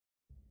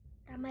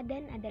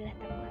Ramadan adalah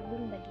tamu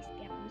agung bagi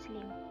setiap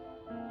muslim,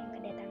 yang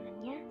kedatangannya